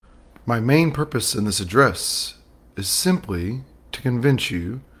My main purpose in this address is simply to convince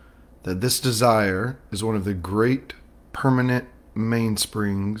you that this desire is one of the great permanent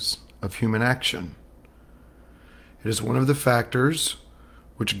mainsprings of human action. It is one of the factors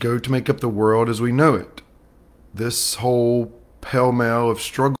which go to make up the world as we know it. This whole pell-mell of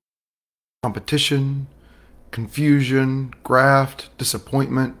struggle, competition, confusion, graft,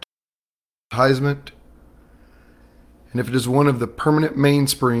 disappointment, advertisement. And if it is one of the permanent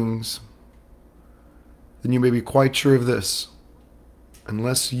mainsprings, then you may be quite sure of this.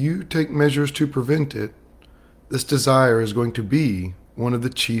 Unless you take measures to prevent it, this desire is going to be one of the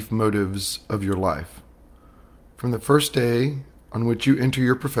chief motives of your life. From the first day on which you enter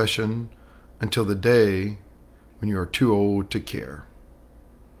your profession until the day when you are too old to care.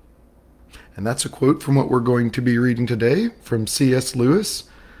 And that's a quote from what we're going to be reading today from C.S. Lewis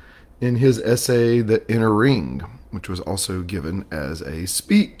in his essay, The Inner Ring, which was also given as a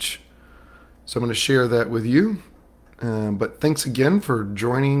speech. So I'm going to share that with you. But thanks again for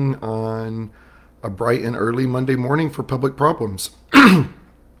joining on a bright and early Monday morning for Public Problems.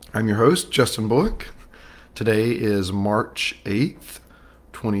 I'm your host, Justin Bullock. Today is March 8th,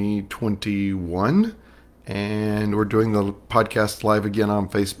 2021, and we're doing the podcast live again on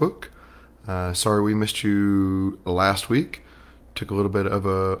Facebook. Sorry we missed you last week. Took a little bit of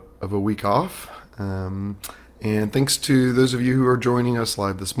a week off. And thanks to those of you who are joining us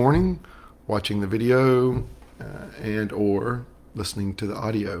live this morning, watching the video, and or listening to the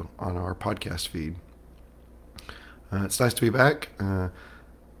audio on our podcast feed. It's nice to be back.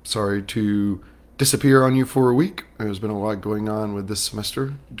 Sorry to disappear on you for a week. There's been a lot going on with this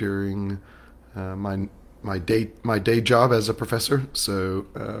semester during my day job as a professor, so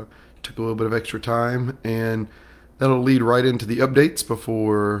took a little bit of extra time, and that'll lead right into the updates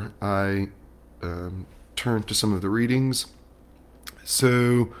before I turn to some of the readings.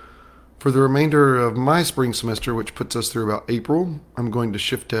 So for the remainder of my spring semester, which puts us through about April, I'm going to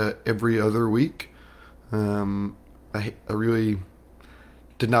shift to every other week. I really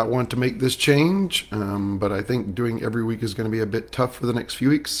did not want to make this change, but I think doing every week is going to be a bit tough for the next few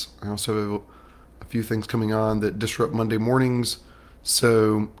weeks. I also have a few things coming on that disrupt Monday mornings,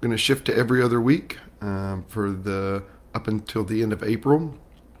 so I'm going to shift to every other week for up until the end of April.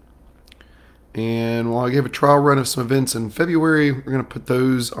 And while I gave a trial run of some events in February, we're going to put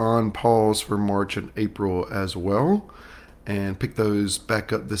those on pause for March and April as well, and pick those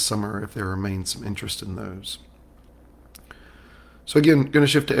back up this summer if there remains some interest in those. So again, going to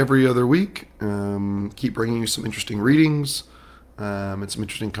shift to every other week, keep bringing you some interesting readings and some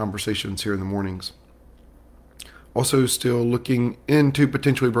interesting conversations here in the mornings. Also still looking into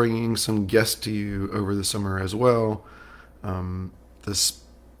potentially bringing some guests to you over the summer as well. The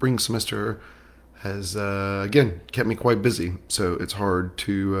spring semester has, again, kept me quite busy, so it's hard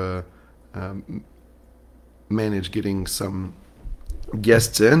to manage getting some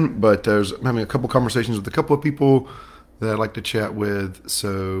guests in, but I'm having a couple conversations with a couple of people that I'd like to chat with,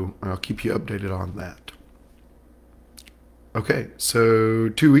 so I'll keep you updated on that. Okay, so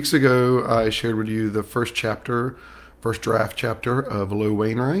 2 weeks ago, I shared with you the first draft chapter of Lo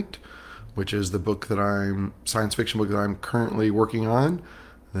Wainwright, which is the science fiction book that I'm currently working on,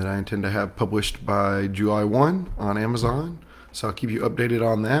 that I intend to have published by July 1 on Amazon. So I'll keep you updated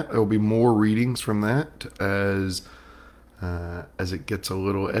on that. There will be more readings from that as it gets a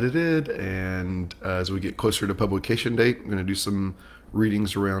little edited, and as we get closer to publication date, I'm going to do some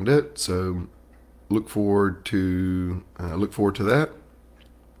readings around it. So look forward to that.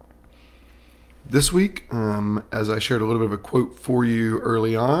 This week, as I shared a little bit of a quote for you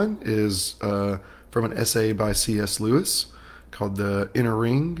early on, is from an essay by C.S. Lewis called The Inner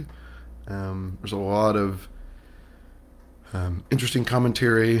Ring. There's a lot of interesting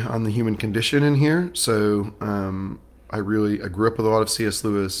commentary on the human condition in here. So I grew up with a lot of C.S.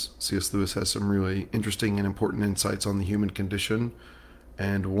 Lewis. C.S. Lewis has some really interesting and important insights on the human condition.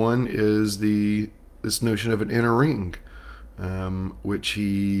 And one is this notion of an inner ring, which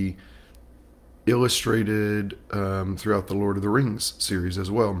he illustrated throughout the Lord of the Rings series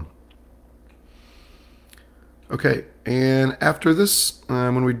as well. Okay, and after this, when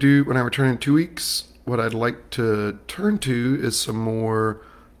I return in 2 weeks, what I'd like to turn to is some more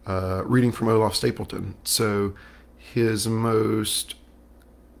reading from Olaf Stapledon. So his most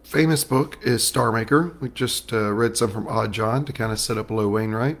famous book is Star Maker. We just read some from Odd John to kind of set up Lo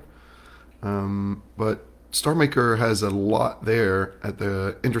Wainwright. But Star Maker has a lot there at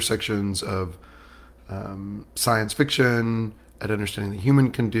the intersections of science fiction, at understanding the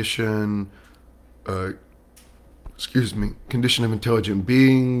human condition, condition of intelligent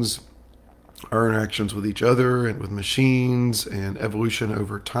beings, our interactions with each other and with machines and evolution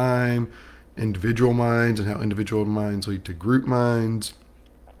over time, individual minds and how individual minds lead to group minds.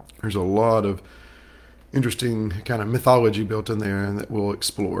 There's a lot of interesting kind of mythology built in there and that we'll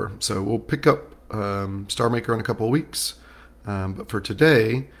explore. So we'll pick up Star Maker in a couple of weeks. But for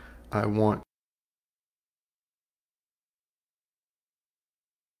today, I want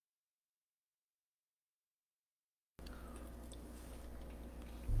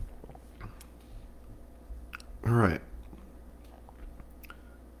all right.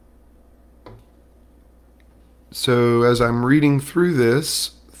 So as I'm reading through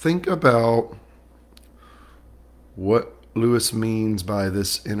this, think about what Lewis means by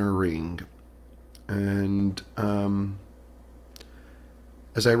this inner ring. And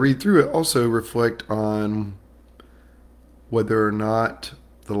as I read through it, also reflect on whether or not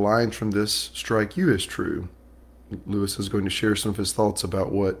the lines from this strike you as true. Lewis is going to share some of his thoughts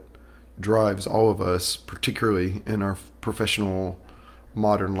about what drives all of us, particularly in our professional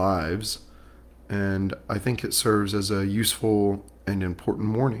modern lives. And I think it serves as a useful and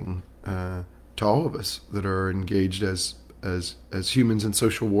important warning to all of us that are engaged as humans in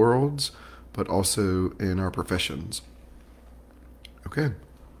social worlds, but also in our professions. Okay.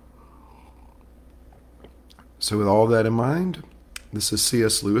 So with all that in mind, this is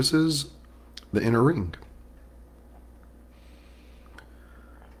C.S. Lewis's The Inner Ring.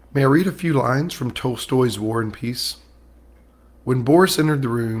 May I read a few lines from Tolstoy's War and Peace? When Boris entered the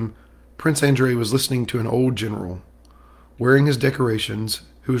room, Prince Andrei was listening to an old general, wearing his decorations,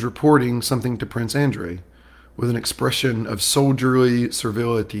 who was reporting something to Prince Andrei, with an expression of soldierly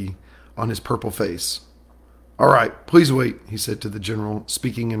servility on his purple face. "All right, please wait," he said to the general,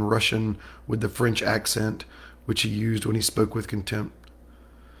 speaking in Russian with the French accent, which he used when he spoke with contempt.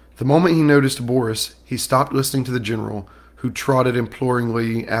 The moment he noticed Boris, he stopped listening to the general, who trotted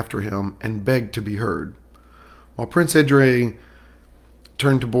imploringly after him and begged to be heard. While Prince Andrei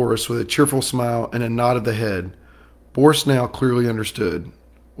turned to Boris with a cheerful smile and a nod of the head, Boris now clearly understood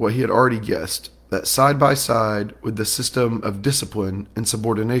what he had already guessed, that side by side with the system of discipline and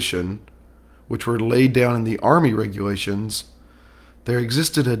subordination, which were laid down in the army regulations, there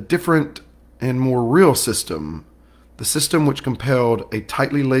existed a different and more real system, the system which compelled a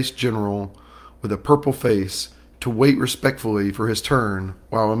tightly laced general with a purple face to wait respectfully for his turn,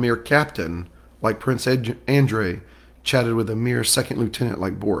 while a mere captain, like Prince Andrei, chatted with a mere second lieutenant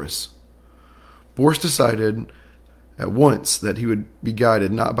like Boris. Boris decided at once that he would be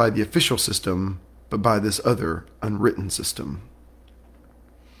guided not by the official system, but by this other unwritten system.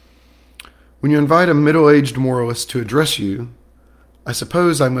 When you invite a middle-aged moralist to address you, I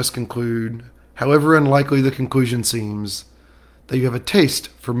suppose I must conclude, however unlikely the conclusion seems, that you have a taste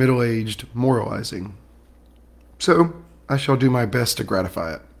for middle-aged moralizing. So, I shall do my best to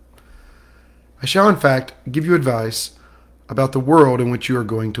gratify it. I shall, in fact, give you advice about the world in which you are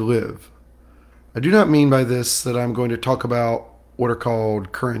going to live. I do not mean by this that I'm going to talk about what are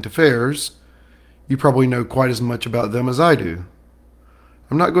called current affairs. You probably know quite as much about them as I do.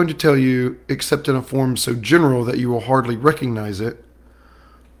 I'm not going to tell you, except in a form so general that you will hardly recognize it,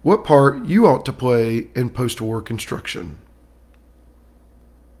 what part you ought to play in post-war construction.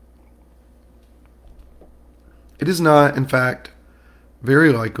 It is not, in fact,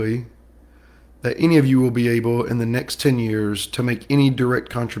 very likely that any of you will be able in the next 10 years to make any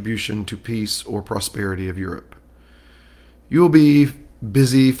direct contribution to peace or prosperity of Europe. You will be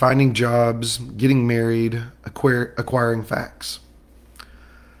busy finding jobs, getting married, acquiring facts.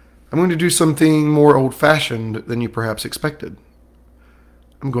 I'm going to do something more old-fashioned than you perhaps expected.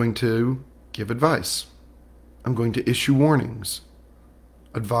 I'm going to give advice. I'm going to issue warnings.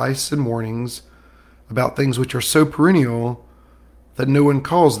 Advice and warnings about things which are so perennial that no one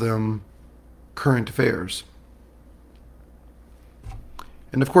calls them current affairs.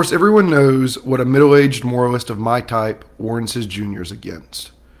 And of course, everyone knows what a middle-aged moralist of my type warns his juniors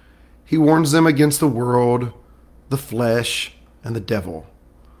against. He warns them against the world, the flesh, and the devil.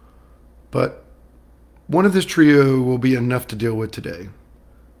 But one of this trio will be enough to deal with today.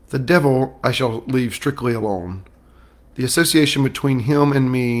 The devil I shall leave strictly alone. The association between him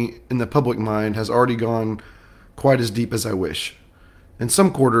and me in the public mind has already gone quite as deep as I wish. In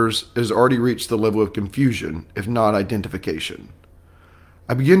some quarters, it has already reached the level of confusion, if not identification.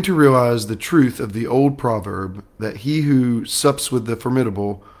 I begin to realize the truth of the old proverb that he who sups with the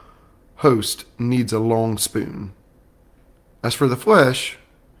formidable host needs a long spoon. As for the flesh,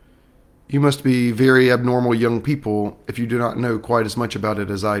 you must be very abnormal young people if you do not know quite as much about it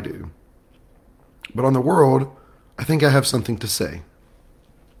as I do. But on the world, I think I have something to say.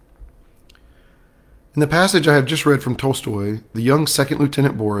 In the passage I have just read from Tolstoy, the young second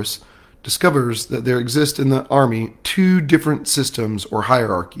lieutenant Boris discovers that there exist in the army two different systems or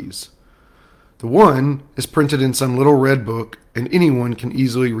hierarchies. The one is printed in some little red book, and anyone can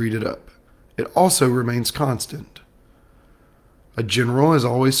easily read it up. It also remains constant. A general is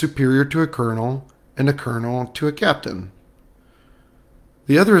always superior to a colonel, and a colonel to a captain.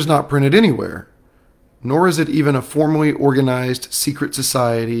 The other is not printed anywhere, nor is it even a formally organized secret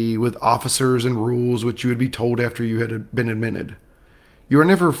society with officers and rules which you would be told after you had been admitted. You are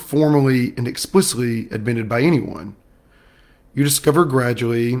never formally and explicitly admitted by anyone. You discover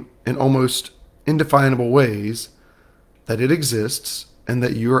gradually, in almost indefinable ways, that it exists and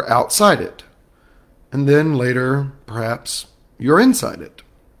that you are outside it. And then later, perhaps, you're inside it.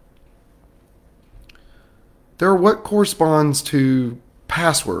 They're what corresponds to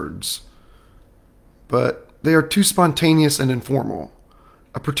passwords, but they are too spontaneous and informal.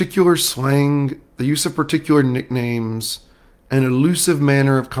 A particular slang, the use of particular nicknames, an elusive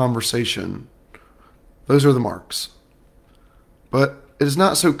manner of conversation. Those are the marks. But it is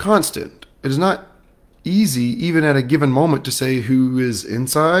not so constant. It is not easy, even at a given moment, to say who is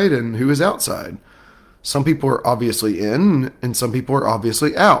inside and who is outside. Some people are obviously in, and some people are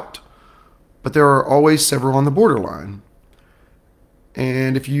obviously out. But there are always several on the borderline.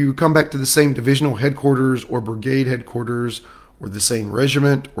 And if you come back to the same divisional headquarters or brigade headquarters, or the same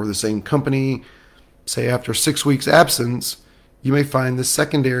regiment or the same company, say after 6 weeks' absence, you may find the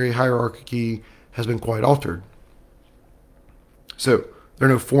secondary hierarchy has been quite altered. So, there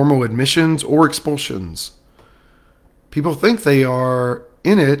are no formal admissions or expulsions. People think they are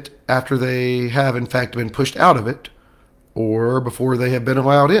in it after they have in fact been pushed out of it, or before they have been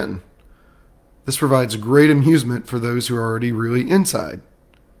allowed in. This provides great amusement for those who are already really inside.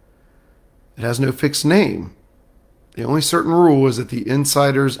 It has no fixed name. The only certain rule is that the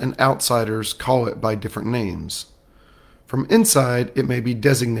insiders and outsiders call it by different names. From inside, it may be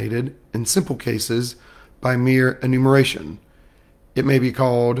designated, in simple cases, by mere enumeration. It may be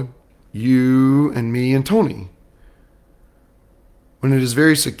called you and me and Tony. When it is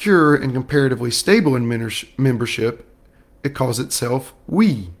very secure and comparatively stable in membership, it calls itself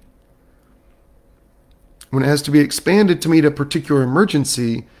we. When it has to be expanded to meet a particular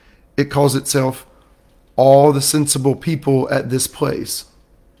emergency, it calls itself all the sensible people at this place.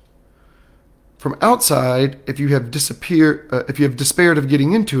 From outside, if you have despaired of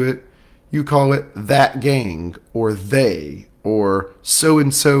getting into it, you call it that gang, or they, or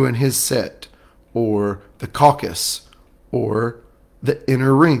so-and-so and his set, or the caucus, or the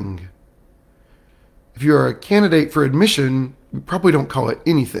inner ring. If you are a candidate for admission, you probably don't call it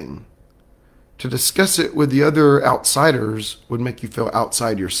anything. To discuss it with the other outsiders would make you feel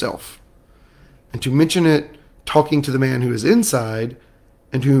outside yourself. And to mention it talking to the man who is inside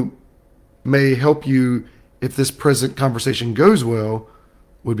and who may help you if this present conversation goes well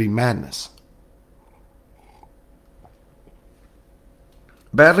would be madness.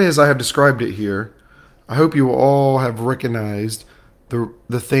 Badly as I have described it here, I hope you will all have recognized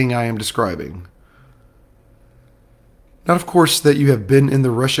the thing I am describing. Not, of course, that you have been in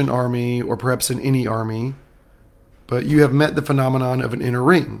the Russian army or perhaps in any army, but you have met the phenomenon of an inner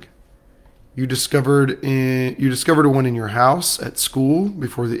ring. You discovered one in your house at school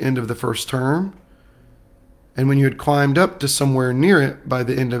before the end of the first term, and when you had climbed up to somewhere near it by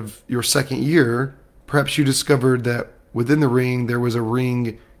the end of your second year, perhaps you discovered that within the ring there was a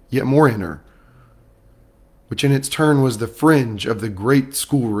ring yet more inner, which in its turn was the fringe of the great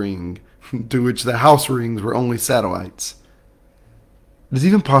school ring, to which the house rings were only satellites. It is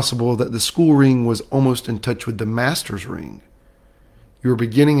even possible that the school ring was almost in touch with the master's ring. You were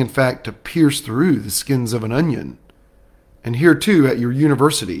beginning, in fact, to pierce through the skins of an onion. And here, too, at your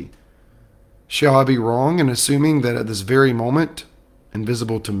university, shall I be wrong in assuming that at this very moment,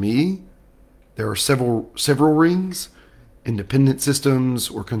 invisible to me, there are several rings, independent systems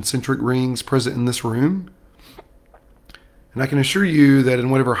or concentric rings present in this room? And I can assure you that in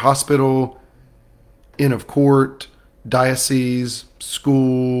whatever hospital, inn of court, diocese,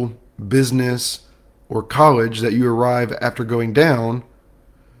 school, business, or college that you arrive after going down,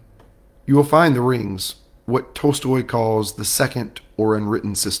 you will find the rings, what Tolstoy calls the second or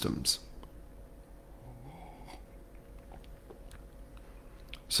unwritten systems.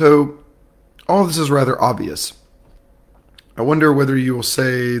 So, all this is rather obvious. I wonder whether you will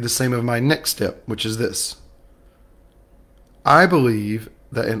say the same of my next step, which is this. I believe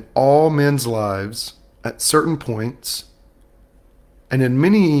that in all men's lives, at certain points, and in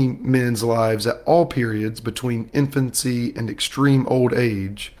many men's lives at all periods between infancy and extreme old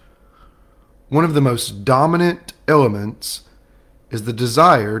age, one of the most dominant elements is the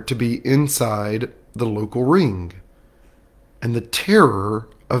desire to be inside the local ring, and the terror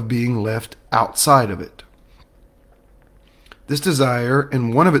of being left outside of it. This desire,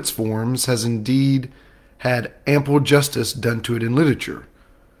 in one of its forms, has indeed had ample justice done to it in literature.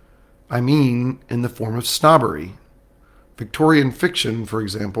 I mean, in the form of snobbery. Victorian fiction, for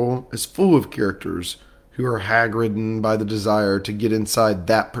example, is full of characters who are hag-ridden by the desire to get inside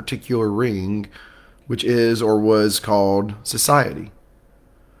that particular ring, which is or was called society.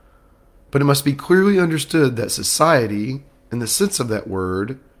 But it must be clearly understood that society, in the sense of that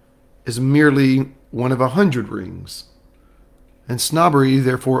word, is merely one of 100 rings, and snobbery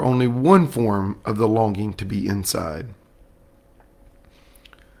therefore only one form of the longing to be inside.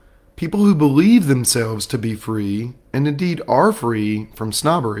 People who believe themselves to be free, and indeed are free from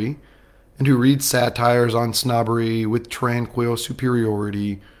snobbery, and who read satires on snobbery with tranquil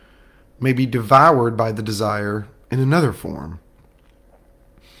superiority, may be devoured by the desire in another form.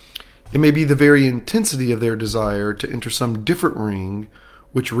 It may be the very intensity of their desire to enter some different ring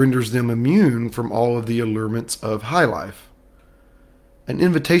which renders them immune from all of the allurements of high life. An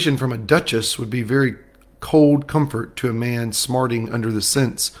invitation from a duchess would be very cold comfort to a man smarting under the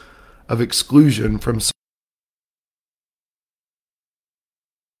sense of exclusion from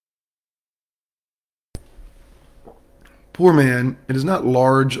Poor man, it is not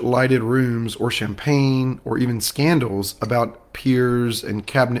large lighted rooms or champagne or even scandals about peers and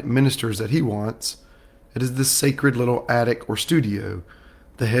cabinet ministers that he wants. It is this sacred little attic or studio,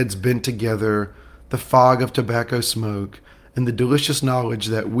 the heads bent together, the fog of tobacco smoke, and the delicious knowledge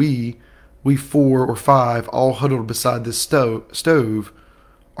that we 4 or 5, all huddled beside this stove,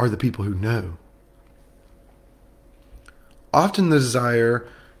 are the people who know. Often the desire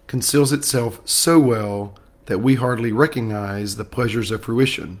conceals itself so well that we hardly recognize the pleasures of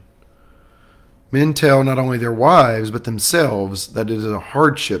fruition. Men tell not only their wives, but themselves that it is a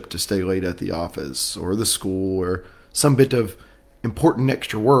hardship to stay late at the office or the school or some bit of important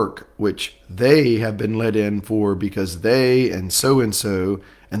extra work which they have been let in for because they and so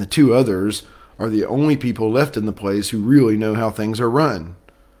and the 2 others are the only people left in the place who really know how things are run.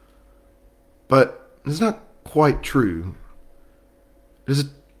 But it's not quite true. It is a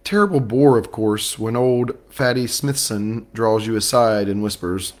terrible bore, of course, when old Fatty Smithson draws you aside and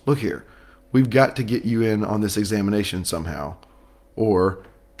whispers, "Look here, we've got to get you in on this examination somehow." Or,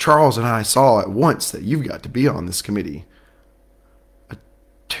 "Charles and I saw at once that you've got to be on this committee." A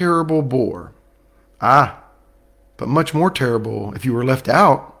terrible bore. Ah, but much more terrible if you were left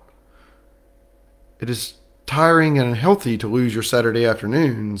out. It is tiring and unhealthy to lose your Saturday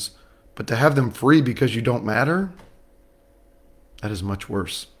afternoons, but to have them free because you don't matter, that is much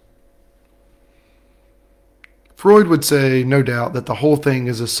worse. Freud would say, no doubt, that the whole thing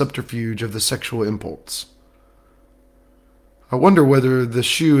is a subterfuge of the sexual impulse. I wonder whether the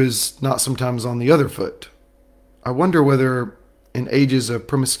shoe is not sometimes on the other foot. I wonder whether, in ages of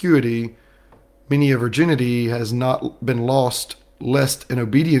promiscuity, many a virginity has not been lost less in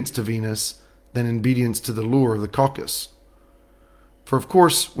obedience to Venus than in obedience to the lure of the Caucasus. For of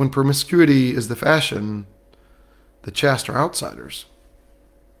course, when promiscuity is the fashion, the chaste are outsiders.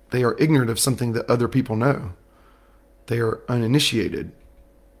 They are ignorant of something that other people know. They are uninitiated.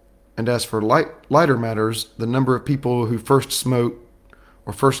 And as for lighter matters, the number of people who first smoked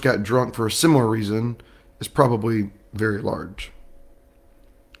or first got drunk for a similar reason is probably very large.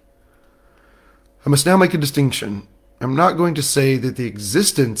 I must now make a distinction. I'm not going to say that the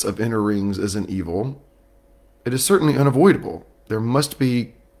existence of inner rings is an evil. It is certainly unavoidable. There must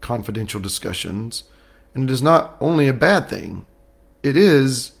be confidential discussions, and it is not only a bad thing. It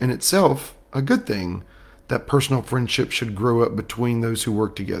is, in itself, a good thing that personal friendship should grow up between those who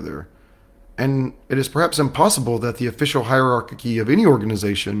work together. And it is perhaps impossible that the official hierarchy of any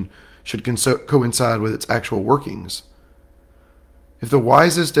organization should coincide with its actual workings. If the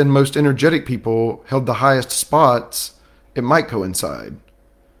wisest and most energetic people held the highest spots, it might coincide.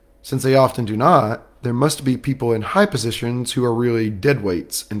 Since they often do not, there must be people in high positions who are really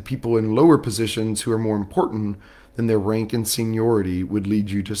deadweights, and people in lower positions who are more important than their rank and seniority would lead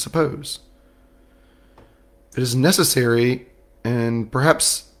you to suppose. It is necessary, and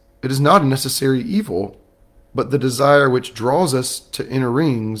perhaps it is not a necessary evil, but the desire which draws us to inner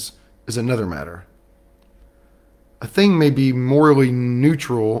rings is another matter. A thing may be morally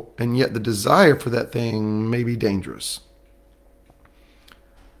neutral, and yet the desire for that thing may be dangerous.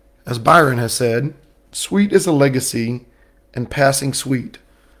 As Byron has said, "Sweet is a legacy, and passing sweet,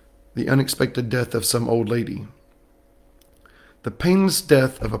 the unexpected death of some old lady." The painless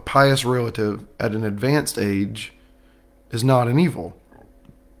death of a pious relative at an advanced age is not an evil,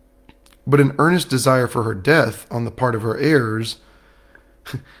 but an earnest desire for her death on the part of her heirs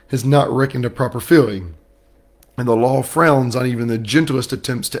is not reckoned a proper feeling. and the law frowns on even the gentlest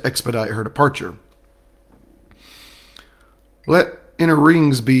attempts to expedite her departure. Let inner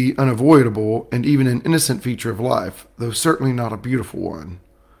rings be unavoidable and even an innocent feature of life, though certainly not a beautiful one.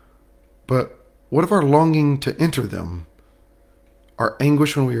 But what of our longing to enter them, our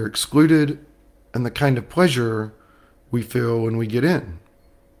anguish when we are excluded, and the kind of pleasure we feel when we get in?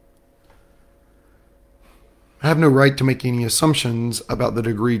 I have no right to make any assumptions about the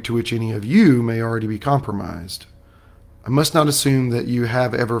degree to which any of you may already be compromised. I must not assume that you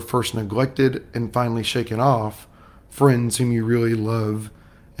have ever first neglected and finally shaken off friends whom you really love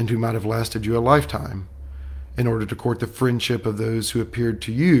and who might have lasted you a lifetime, in order to court the friendship of those who appeared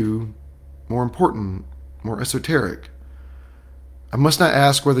to you more important, more esoteric. I must not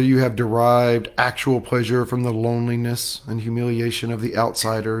ask whether you have derived actual pleasure from the loneliness and humiliation of the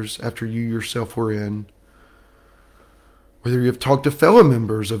outsiders after you yourself were in, whether you have talked to fellow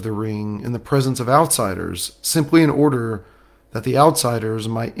members of the ring in the presence of outsiders, simply in order that the outsiders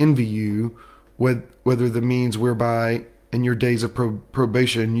might envy you, whether the means whereby in your days of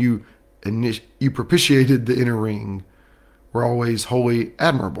probation you propitiated the inner ring were always wholly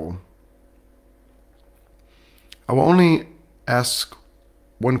admirable. I will only ask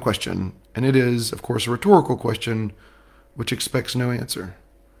one question, and it is, of course, a rhetorical question which expects no answer.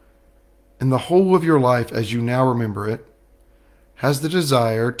 In the whole of your life as you now remember it, has the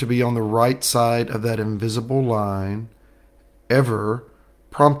desire to be on the right side of that invisible line ever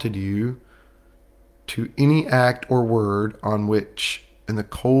prompted you to any act or word on which, in the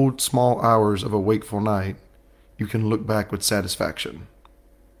cold, small hours of a wakeful night, you can look back with satisfaction?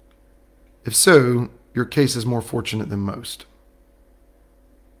 If so, your case is more fortunate than most.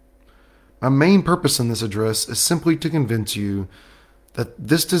 My main purpose in this address is simply to convince you that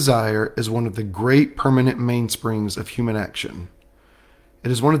this desire is one of the great permanent mainsprings of human action. It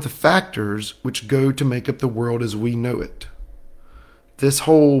is one of the factors which go to make up the world as we know it. This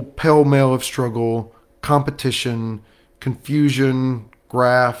whole pell-mell of struggle, competition, confusion,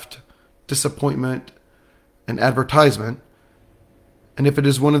 graft, disappointment, and advertisement, and if it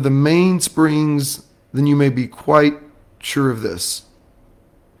is one of the mainsprings, then you may be quite sure of this.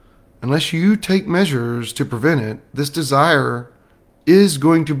 Unless you take measures to prevent it, this desire is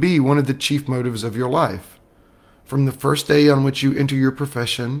going to be one of the chief motives of your life, from the first day on which you enter your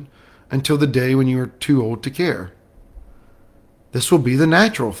profession until the day when you are too old to care. This will be the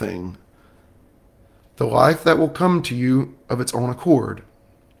natural thing, the life that will come to you of its own accord.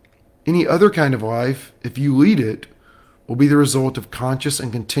 Any other kind of life, if you lead it, will be the result of conscious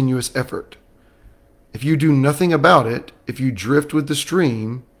and continuous effort. If you do nothing about it, if you drift with the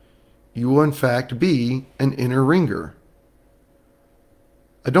stream, you will in fact be an inner ringer.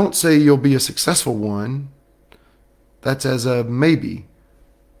 I don't say you'll be a successful one. That's as a maybe.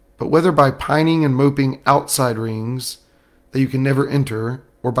 But whether by pining and moping outside rings that you can never enter,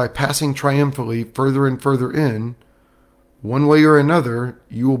 or by passing triumphantly further and further in, one way or another,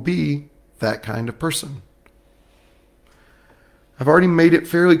 you will be that kind of person. I've already made it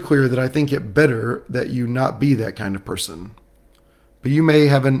fairly clear that I think it better that you not be that kind of person. But you may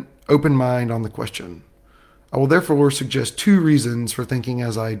have an open mind on the question. I will therefore suggest 2 reasons for thinking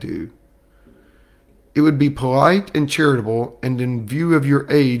as I do. It would be polite and charitable, and in view of your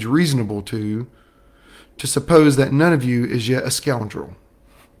age reasonable to suppose that none of you is yet a scoundrel.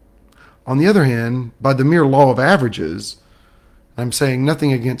 On the other hand, by the mere law of averages, I'm saying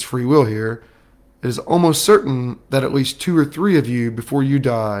nothing against free will here, it is almost certain that at least 2 or 3 of you before you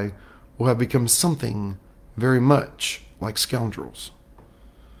die will have become something very much like scoundrels.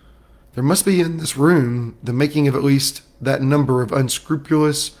 There must be in this room the making of at least that number of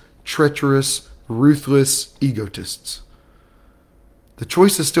unscrupulous, treacherous, ruthless egotists. The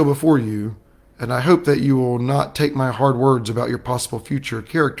choice is still before you, and I hope that you will not take my hard words about your possible future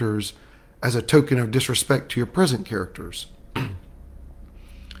characters as a token of disrespect to your present characters.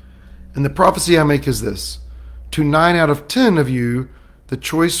 And the prophecy I make is this: to 9 out of 10 of you, the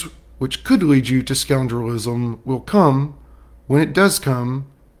choice which could lead you to scoundrelism will come, when it does come,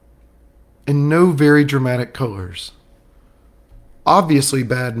 in no very dramatic colors. Obviously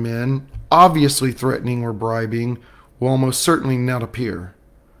bad men, obviously threatening or bribing, will almost certainly not appear.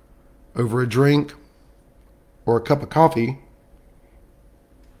 Over a drink or a cup of coffee,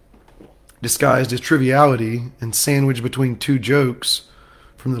 disguised as triviality and sandwiched between 2 jokes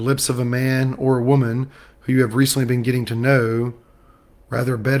from the lips of a man or a woman who you have recently been getting to know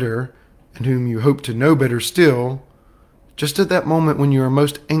rather better and whom you hope to know better still, just at that moment when you are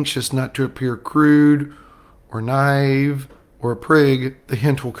most anxious not to appear crude or naive or a prig, the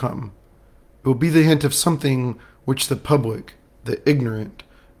hint will come. It will be the hint of something which the public, the ignorant,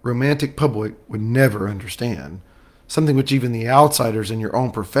 romantic public would never understand, something which even the outsiders in your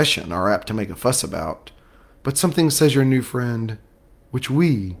own profession are apt to make a fuss about, but something, says your new friend, which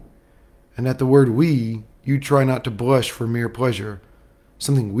we, and at the word we, you try not to blush for mere pleasure,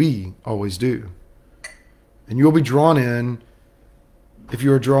 something we always do. And you will be drawn in, if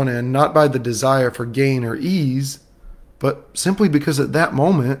you are drawn in, not by the desire for gain or ease, but simply because at that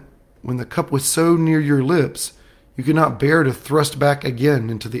moment, when the cup was so near your lips, you could not bear to thrust back again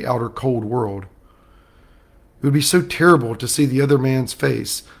into the outer cold world. It would be so terrible to see the other man's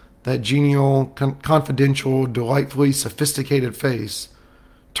face, that genial, confidential, delightfully sophisticated face,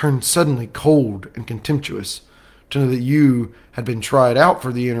 turn suddenly cold and contemptuous, to know that you had been tried out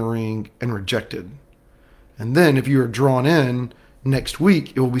for the inner ring and rejected. And then, if you are drawn in, next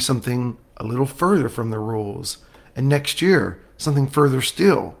week it will be something a little further from the rules, and next year something further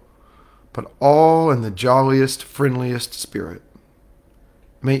still, but all in the jolliest, friendliest spirit.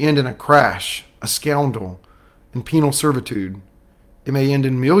 It may end in a crash, a scoundrel, in penal servitude. It may end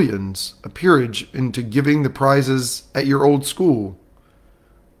in millions, a peerage into giving the prizes at your old school.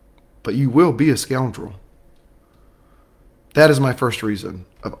 But you will be a scoundrel. That is my first reason.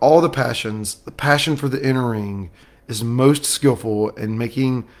 Of all the passions, the passion for the inner ring is most skillful in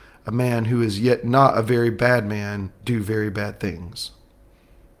making a man who is yet not a very bad man do very bad things.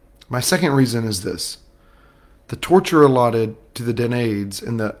 My second reason is this. The torture allotted to the Danaids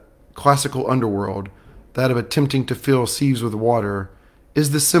in the classical underworld, that of attempting to fill sieves with water,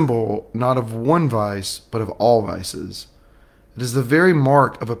 is the symbol not of one vice, but of all vices. It is the very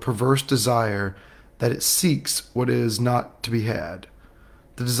mark of a perverse desire that it seeks what is not to be had.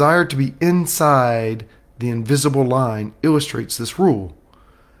 The desire to be inside the invisible line illustrates this rule.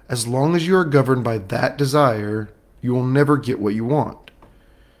 As long as you are governed by that desire, you will never get what you want.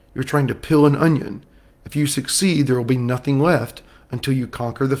 You're trying to peel an onion. If you succeed, there will be nothing left until you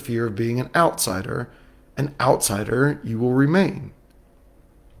conquer the fear of being an outsider. An outsider you will remain.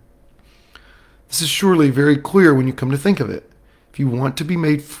 This is surely very clear when you come to think of it. If you want to be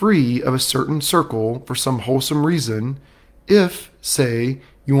made free of a certain circle for some wholesome reason, if, say,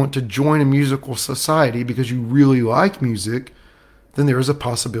 you want to join a musical society because you really like music, then there is a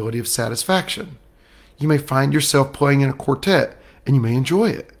possibility of satisfaction. You may find yourself playing in a quartet, and you may enjoy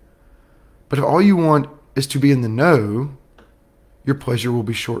it. But if all you want is to be in the know, your pleasure will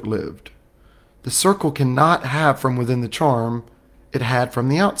be short-lived. The circle cannot have from within the charm it had from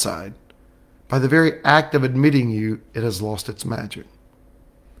the outside. By the very act of admitting you, it has lost its magic.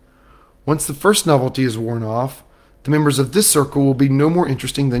 Once the first novelty is worn off, the members of this circle will be no more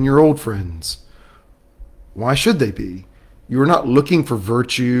interesting than your old friends. Why should they be? You are not looking for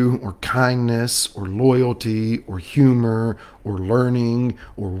virtue or kindness or loyalty or humor or learning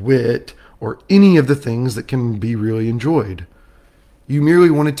or wit or any of the things that can be really enjoyed. You merely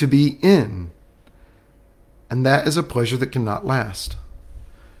wanted to be in, and that is a pleasure that cannot last.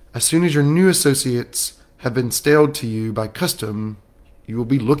 As soon as your new associates have been staled to you by custom, you will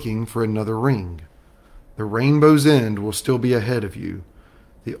be looking for another ring. The rainbow's end will still be ahead of you.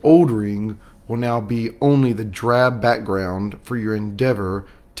 The old ring will now be only the drab background for your endeavor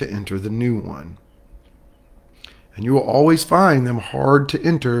to enter the new one. And you will always find them hard to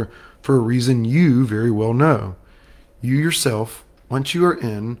enter for a reason you very well know. You yourself, once you are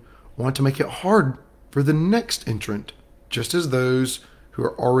in, want to make it hard for the next entrant, just as those who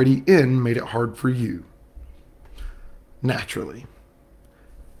are already in made it hard for you. Naturally.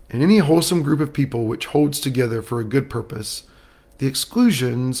 In any wholesome group of people which holds together for a good purpose, the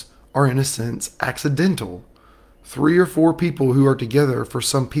exclusions are in a sense accidental. 3 or 4 people who are together for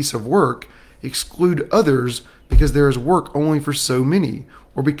some piece of work exclude others because there is work only for so many,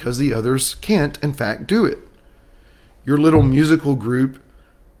 or because the others can't in fact do it. Your little musical group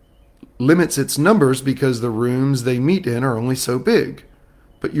limits its numbers because the rooms they meet in are only so big.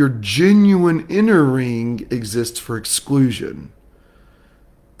 But your genuine inner ring exists for exclusion.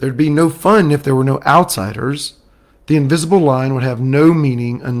 There'd be no fun if there were no outsiders. The invisible line would have no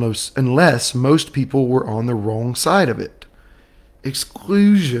meaning unless most people were on the wrong side of it.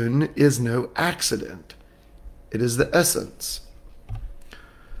 Exclusion is no accident. It is the essence.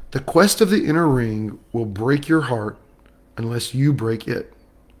 The quest of the inner ring will break your heart unless you break it.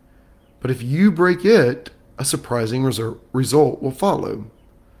 But if you break it, a surprising result will follow.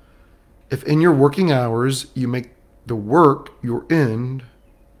 If in your working hours you make the work your end,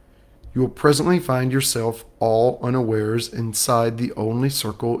 you will presently find yourself all unawares inside the only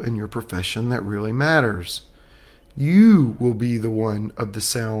circle in your profession that really matters. You will be the one of the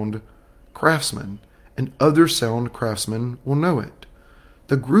sound craftsman, and other sound craftsmen will know it.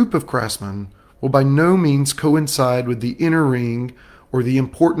 The group of craftsmen will by no means coincide with the inner ring or the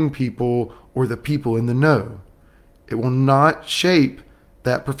important people or the people in the know. It will not shape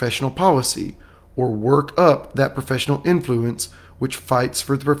that professional policy or work up that professional influence which fights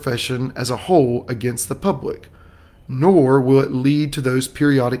for the profession as a whole against the public, nor will it lead to those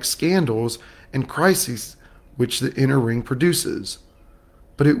periodic scandals and crises which the inner ring produces.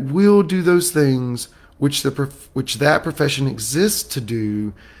 But it will do those things which that profession exists to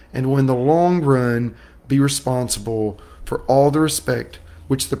do, and will in the long run be responsible for all the respect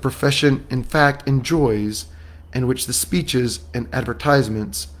which the profession in fact enjoys, and which the speeches and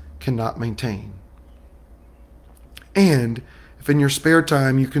advertisements cannot maintain. And if in your spare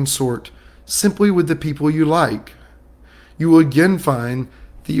time you consort simply with the people you like, you will again find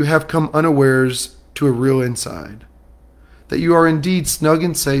that you have come unawares to a real inside, that you are indeed snug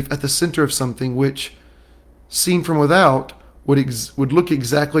and safe at the center of something which, seen from without, would look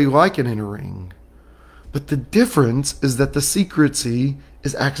exactly like an inner ring. But the difference is that the secrecy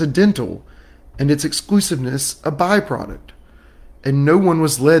is accidental and its exclusiveness a byproduct, and no one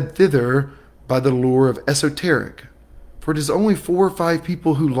was led thither by the lure of esoteric, for it is only 4 or 5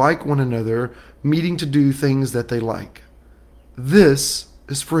 people who like one another meeting to do things that they like. This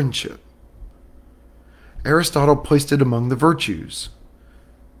is friendship. Aristotle placed it among the virtues.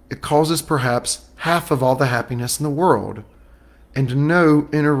 It causes perhaps half of all the happiness in the world, and no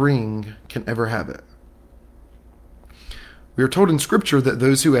inner ring can ever have it. We are told in Scripture that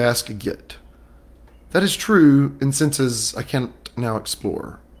those who ask get. That is true in senses I can't now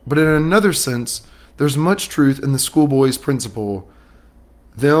explore, but in another sense, there's much truth in the schoolboy's principle,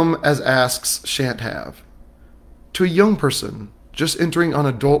 them as asks shan't have. To a young person just entering on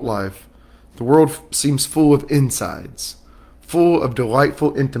adult life, the world seems full of insides, full of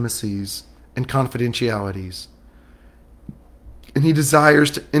delightful intimacies and confidentialities, and he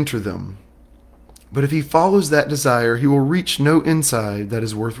desires to enter them. But if he follows that desire, he will reach no inside that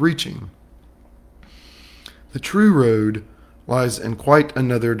is worth reaching. The true road lies in quite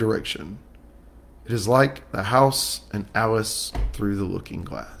another direction. It is like the house and Alice through the looking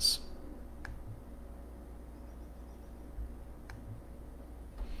glass.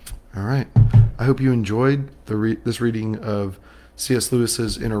 All right. I hope you enjoyed this reading of C.S.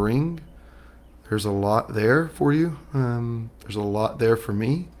 Lewis's Inner Ring. There's a lot there for you. There's a lot there for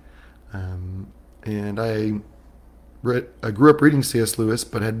me. And I grew up reading C.S. Lewis,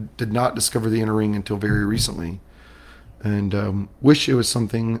 but did not discover the Inner Ring until very recently. And wish it was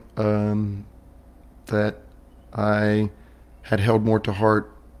something that I had held more to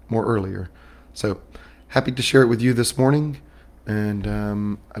heart more earlier. So happy to share it with you this morning. And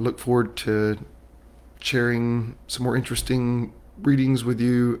I look forward to sharing some more interesting readings with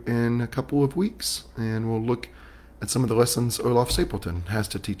you in a couple of weeks. And we'll look at some of the lessons Olaf Stapleton has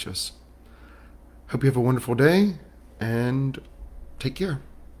to teach us. Hope you have a wonderful day and take care.